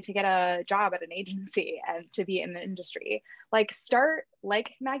that you need to get a job at an agency and to be in the industry. Like start,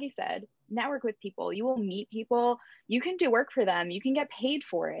 like Maggie said, network with people. You will meet people. You can do work for them. You can get paid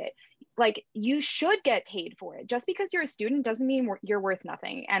for it. Like you should get paid for it. Just because you're a student doesn't mean you're worth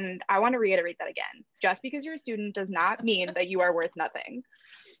nothing. And I want to reiterate that again. Just because you're a student does not mean that you are worth nothing.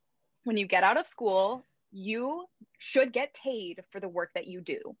 When you get out of school, you should get paid for the work that you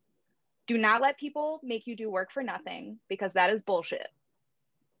do. Do not let people make you do work for nothing, because that is bullshit.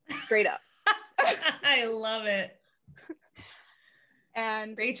 Straight up. I love it.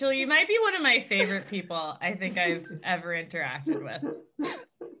 And Rachel, you might be one of my favorite people I think I've ever interacted with.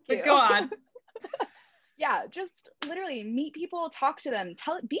 But go on. Yeah, just literally meet people, talk to them,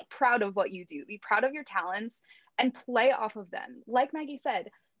 be proud of what you do, be proud of your talents, and play off of them. Like Maggie said,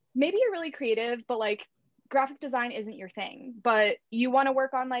 maybe you're really creative, but like graphic design isn't your thing, but you want to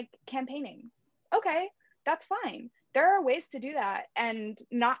work on like campaigning. Okay, that's fine. There are ways to do that and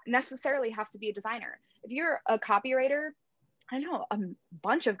not necessarily have to be a designer. If you're a copywriter, I know a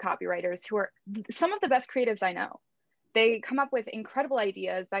bunch of copywriters who are some of the best creatives I know. They come up with incredible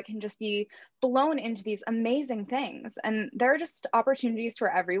ideas that can just be blown into these amazing things. And there are just opportunities for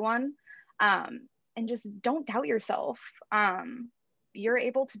everyone. And just don't doubt yourself. You're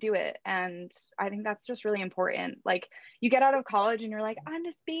able to do it. And I think that's just really important. Like you get out of college and you're like, I'm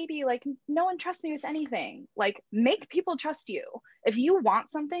this baby, like no one trusts me with anything. Like make people trust you. If you want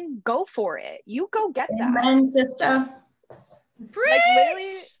something, go for it. You go get that. Amen, sister. Preach! Like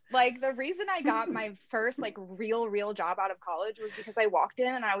literally Like the reason I got my first like real job out of college was because I walked in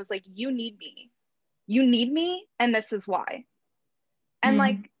and I was like, you need me, and this is why. And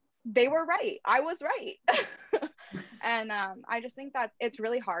like they were right. I was right. And I just think that it's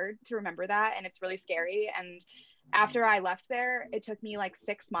really hard to remember that, and it's really scary. And after I left there, it took me like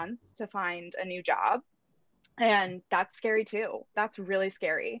 6 months to find a new job. And that's scary too. That's really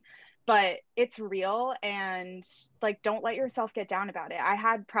scary. But it's real, and like don't let yourself get down about it. I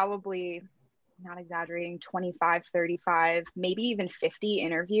had probably, not exaggerating, 25, 35, maybe even 50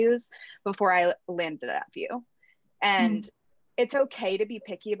 interviews before I landed at View. And it's okay to be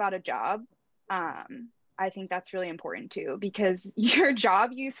picky about a job. I think that's really important too, because your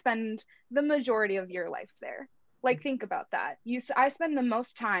job, you spend the majority of your life there. Like, think about that. I spend the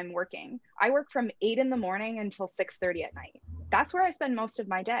most time working. I work from 8 in the morning until 6:30 at night. That's where I spend most of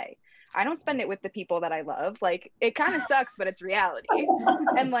my day. I don't spend it with the people that I love. Like, it kind of sucks, but it's reality.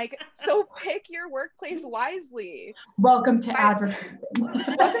 And like, so pick your workplace wisely. Welcome to advertising. Welcome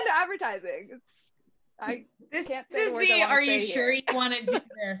to advertising. This can't is the "Are you sure you want to do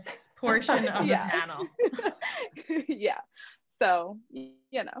this" portion of the panel. Yeah. So, you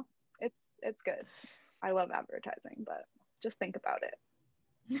know, it's good. I love advertising, but just think about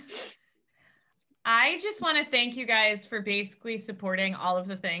it. I just want to thank you guys for basically supporting all of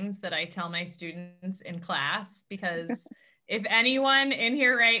the things that I tell my students in class, because if anyone in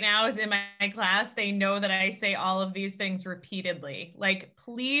here right now is in my class, they know that I say all of these things repeatedly. Like,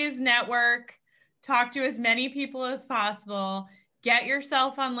 please network, talk to as many people as possible, get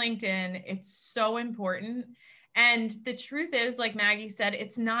yourself on LinkedIn. It's so important. And the truth is, like Maggie said,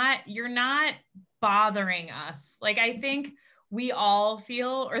 you're not bothering us. Like, I think we all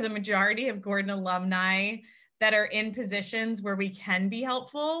feel, or the majority of Gordon alumni that are in positions where we can be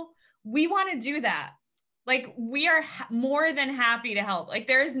helpful, we want to do that. Like, we are more than happy to help. Like,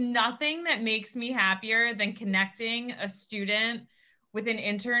 there's nothing that makes me happier than connecting a student with an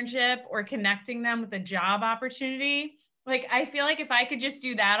internship or connecting them with a job opportunity. Like, I feel like if I could just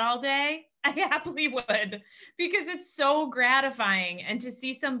do that all day, I happily would, because it's so gratifying. And to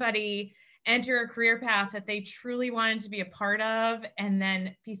see somebody enter a career path that they truly wanted to be a part of and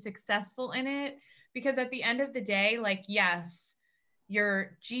then be successful in it. Because at the end of the day, like, yes,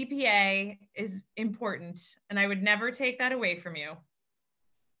 your GPA is important, and I would never take that away from you.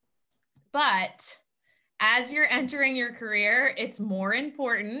 But as you're entering your career, it's more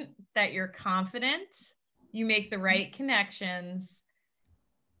important that you're confident, you make the right connections,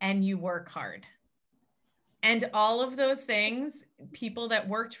 and you work hard. And all of those things, people that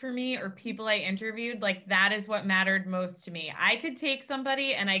worked for me or people I interviewed, like, that is what mattered most to me. I could take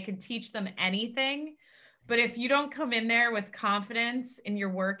somebody and I could teach them anything, but if you don't come in there with confidence in your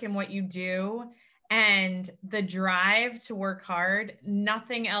work and what you do and the drive to work hard,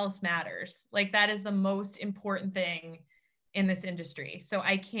 nothing else matters. Like, that is the most important thing in this industry. So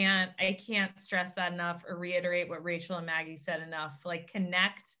I can't stress that enough or reiterate what Rachel and Maggie said enough. Like,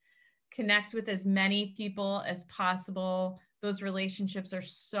 connect with as many people as possible. Those relationships are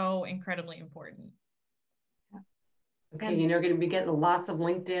so incredibly important. Okay, you're going to be getting lots of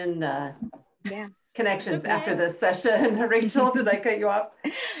LinkedIn connections after this session. Rachel, did I cut you off?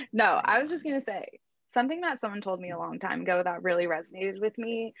 No, I was just going to say, something that someone told me a long time ago that really resonated with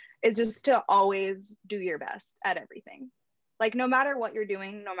me is just to always do your best at everything. Like, no matter what you're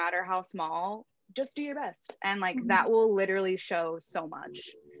doing, no matter how small, just do your best. And like, that will literally show so much.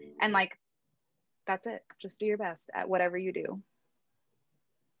 And like, that's it. Just do your best at whatever you do.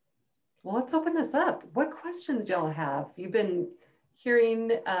 Well, let's open this up. What questions do y'all have? You've been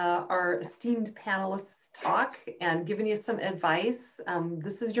hearing our esteemed panelists talk and giving you some advice.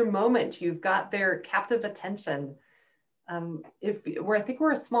 This is your moment. You've got their captive attention. I think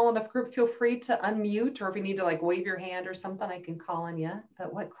we're a small enough group, feel free to unmute, or if you need to like wave your hand or something, I can call on you.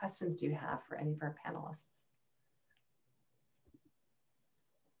 But what questions do you have for any of our panelists?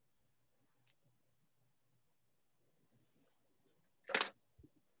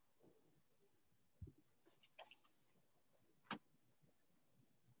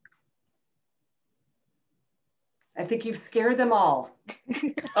 I think you've scared them all.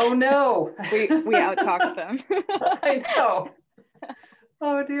 Oh no. We out-talked them. I know.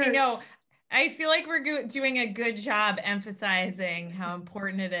 Oh dear. I know. I feel like we're doing a good job emphasizing how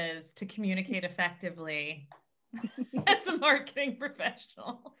important it is to communicate effectively as a marketing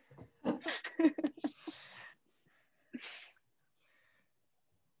professional.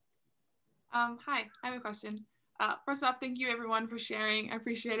 Hi, I have a question. First off, thank you everyone for sharing. I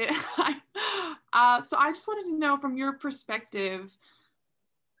appreciate it. So I just wanted to know, from your perspective,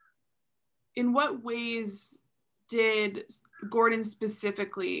 in what ways did Gordon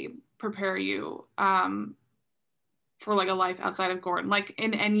specifically prepare you for like a life outside of Gordon, like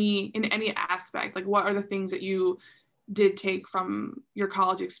in any aspect? Like what are the things that you did take from your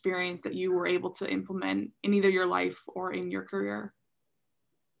college experience that you were able to implement in either your life or in your career?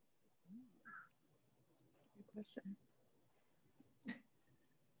 Good question.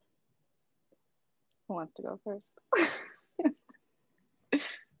 Who wants to go first?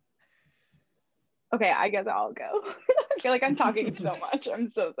 Okay, I guess I'll go. I feel like I'm talking so much. I'm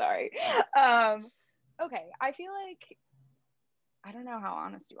so sorry. Okay, I feel like, I don't know how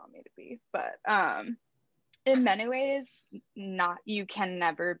honest you want me to be, but in many ways, you can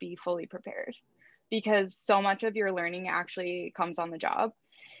never be fully prepared because so much of your learning actually comes on the job.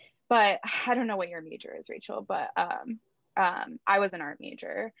 But I don't know what your major is, Rachel, but I was an art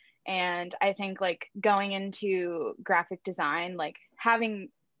major. And I think like going into graphic design, like having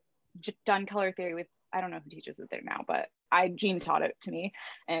done color theory with, I don't know who teaches it there now, but Jean taught it to me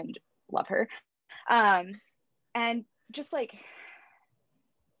and love her. And just like,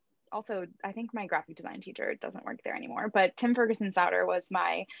 also, I think my graphic design teacher doesn't work there anymore, but Tim Ferguson Souter was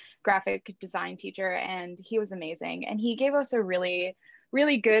my graphic design teacher and he was amazing. And he gave us a really,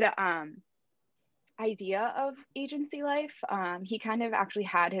 really good idea of agency life. He kind of actually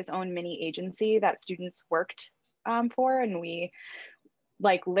had his own mini agency that students worked for, and we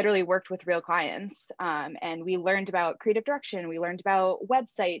like literally worked with real clients, and we learned about creative direction, we learned about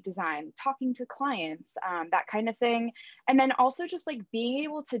website design, talking to clients, that kind of thing. And then also just like being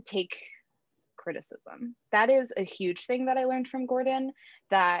able to take criticism. That is a huge thing that I learned from Gordon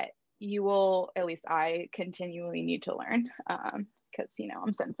that you will, at least I continually need to learn, because you know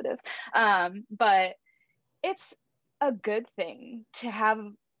I'm sensitive, but it's a good thing to have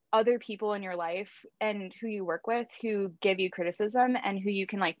other people in your life and who you work with who give you criticism and who you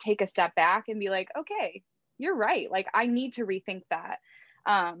can like take a step back and be like, okay, you're right, like I need to rethink that.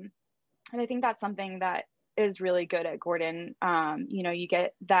 And I think that's something that is really good at Gordon. You know, you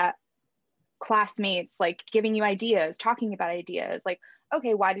get that classmates like giving you ideas, talking about ideas, like,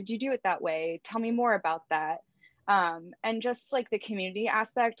 okay, why did you do it that way, tell me more about that. And just like the community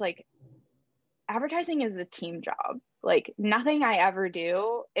aspect, like advertising is a team job. Like nothing I ever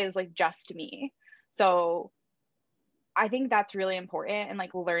do is like just me. So I think that's really important, and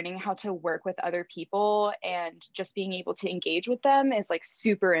like learning how to work with other people and just being able to engage with them is like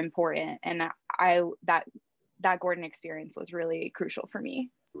super important. And that Gordon experience was really crucial for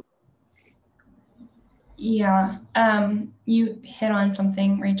me. Yeah, you hit on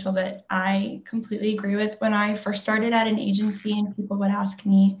something, Rachel, that I completely agree with. When I first started at an agency and people would ask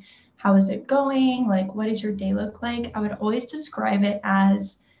me, how is it going? Like, what does your day look like? I would always describe it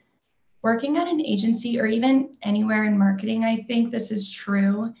as working at an agency or even anywhere in marketing. I think this is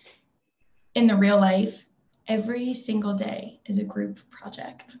true in the real life. Every single day is a group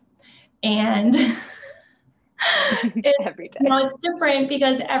project. And Every day. You know, it's different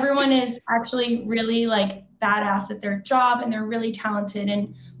because everyone is actually really like badass at their job and they're really talented.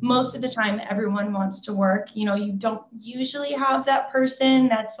 And most of the time, everyone wants to work. You know, you don't usually have that person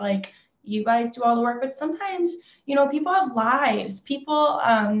that's like, you guys do all the work, but sometimes, you know, people have lives. People,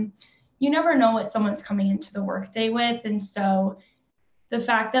 you never know what someone's coming into the workday with. And so the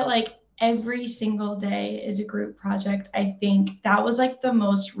fact that like every single day is a group project, I think that was like the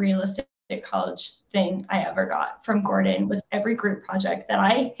most realistic college thing I ever got from Gordon, was every group project that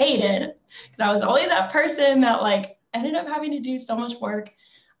I hated because I was always that person that like ended up having to do so much work.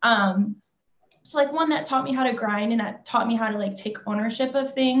 So like one that taught me how to grind and that taught me how to like take ownership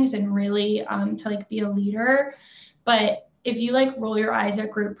of things and really to like be a leader. But if you like roll your eyes at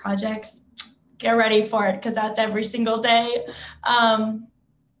group projects, get ready for it because that's every single day.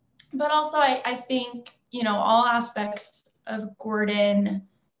 But also I think, you know, all aspects of Gordon,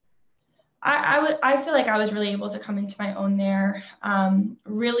 I feel like I was really able to come into my own there,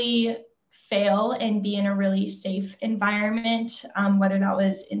 really fail and be in a really safe environment, whether that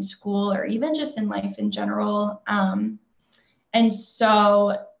was in school or even just in life in general. And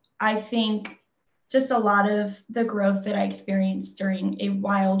so I think just a lot of the growth that I experienced during a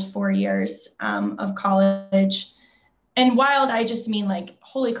wild 4 years of college. And wild, I just mean like,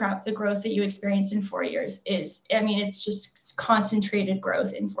 holy crap, the growth that you experienced in 4 years is, I mean, it's just concentrated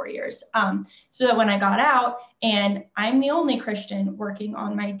growth in 4 years. So that when I got out and I'm the only Christian working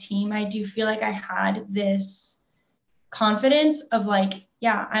on my team, I do feel like I had this confidence of like,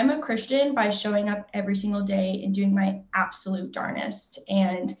 yeah, I'm a Christian by showing up every single day and doing my absolute darnest.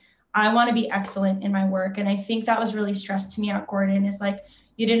 And I want to be excellent in my work. And I think that was really stressed to me at Gordon, is like,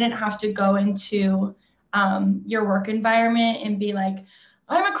 you didn't have to go into your work environment and be like,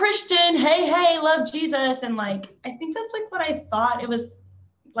 I'm a Christian, hey, love Jesus. And like, I think that's like what I thought it was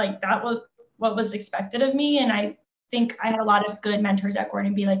like, that was what was expected of me. And I think I had a lot of good mentors at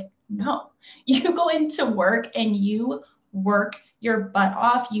Guerin be like, no, you go into work and you work your butt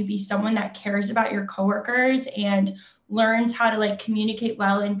off. You be someone that cares about your coworkers and learns how to like communicate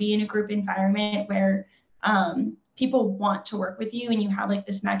well and be in a group environment where people want to work with you, and you have like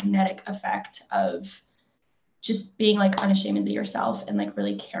this magnetic effect of just being like unashamedly yourself and like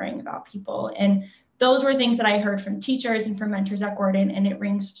really caring about people. And those were things that I heard from teachers and from mentors at Guerin, and it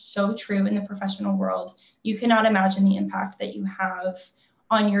rings so true in the professional world. You cannot imagine the impact that you have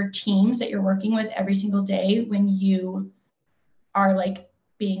on your teams that you're working with every single day when you are like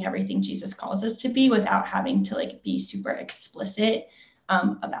being everything Jesus calls us to be without having to like be super explicit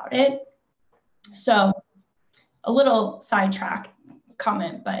about it. So a little sidetrack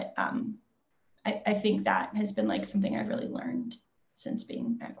comment, but I think that has been like something I've really learned since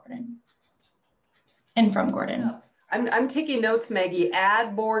being at Guerin and from Guerin. I'm taking notes, Maggie.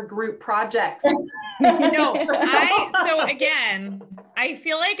 Add more group projects. So again, I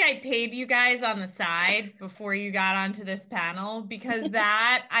feel like I paid you guys on the side before you got onto this panel, because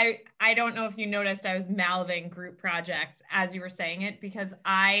that I don't know if you noticed, I was mouthing group projects as you were saying it, because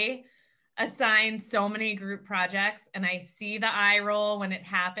I assign so many group projects and I see the eye roll when it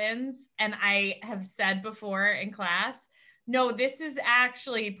happens. And I have said before in class, no, this is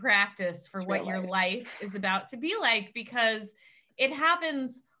actually practice for what your life is about to be like, because it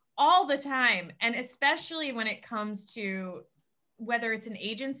happens all the time. And especially when it comes to whether it's an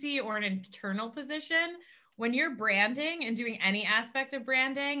agency or an internal position, when you're branding and doing any aspect of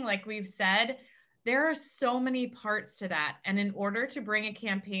branding, like we've said, there are so many parts to that. And in order to bring a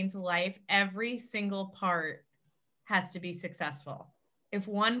campaign to life, every single part has to be successful. If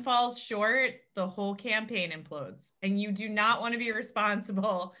one falls short, the whole campaign implodes. And you do not want to be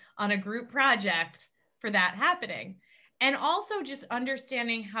responsible on a group project for that happening. And also just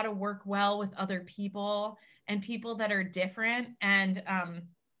understanding how to work well with other people and people that are different. And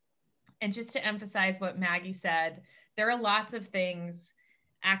just to emphasize what Maggie said, there are lots of things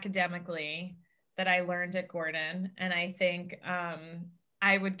academically that I learned at Guerin. And I think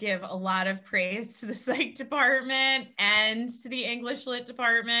I would give a lot of praise to the psych department and to the English lit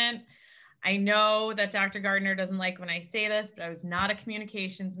department. I know that Dr. Gardner doesn't like when I say this, but I was not a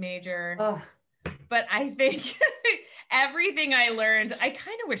communications major. Oh. But I think everything I learned, I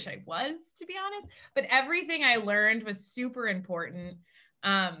kind of wish I was, to be honest, but everything I learned was super important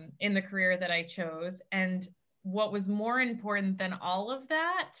in the career that I chose. And what was more important than all of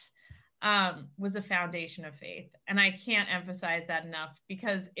that was a foundation of faith. And I can't emphasize that enough,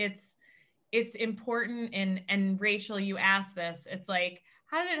 because it's important. And Rachel, you asked this, it's like,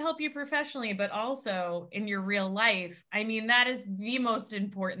 how did it help you professionally, but also in your real life? I mean, that is the most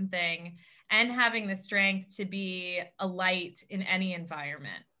important thing. And having the strength to be a light in any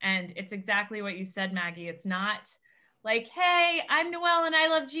environment. And it's exactly what you said, Maggie. It's not like, hey, I'm Noelle and I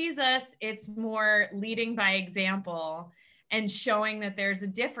love Jesus. It's more leading by example and showing that there's a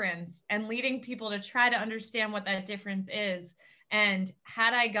difference and leading people to try to understand what that difference is. And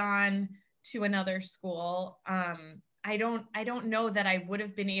had I gone to another school, I don't know that I would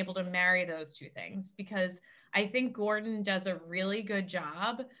have been able to marry those two things, because I think Guerin does a really good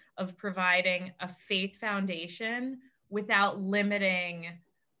job of providing a faith foundation without limiting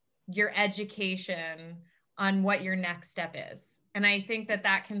your education on what your next step is. And I think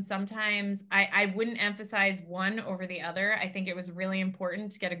that can sometimes, I wouldn't emphasize one over the other. I think it was really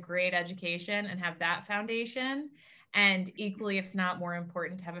important to get a great education and have that foundation. And equally, if not more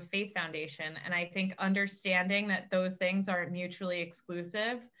important, to have a faith foundation. And I think understanding that those things aren't mutually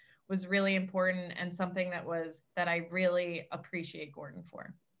exclusive was really important, and something that I really appreciate Guerin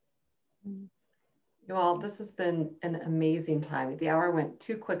for. Well, this has been an amazing time. The hour went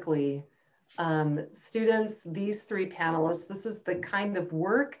too quickly. Students, these three panelists, this is the kind of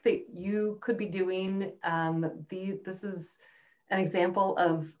work that you could be doing. This is an example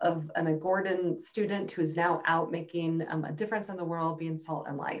of a Guerin student who is now out making a difference in the world, being salt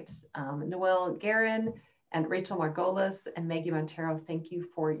and light. Noelle, Guerin, and Rachel Margolis and Maggie Monteiro, thank you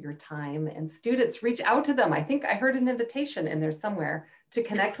for your time. And students, reach out to them. I think I heard an invitation in there somewhere to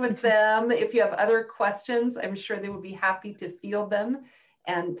connect with them. If you have other questions, I'm sure they would be happy to field them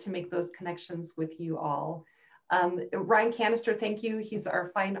and to make those connections with you all. Ryan Canister, thank you. He's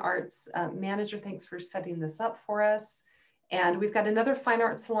our fine arts manager. Thanks for setting this up for us. And we've got another fine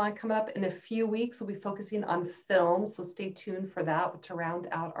arts salon coming up in a few weeks. We'll be focusing on film, so stay tuned for that to round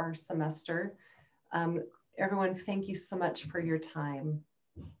out our semester. Everyone, thank you so much for your time.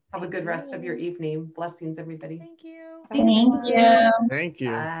 Have a good rest of your evening. Blessings, everybody. Thank you. Thank you. Thank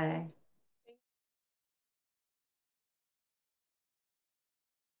you. Bye.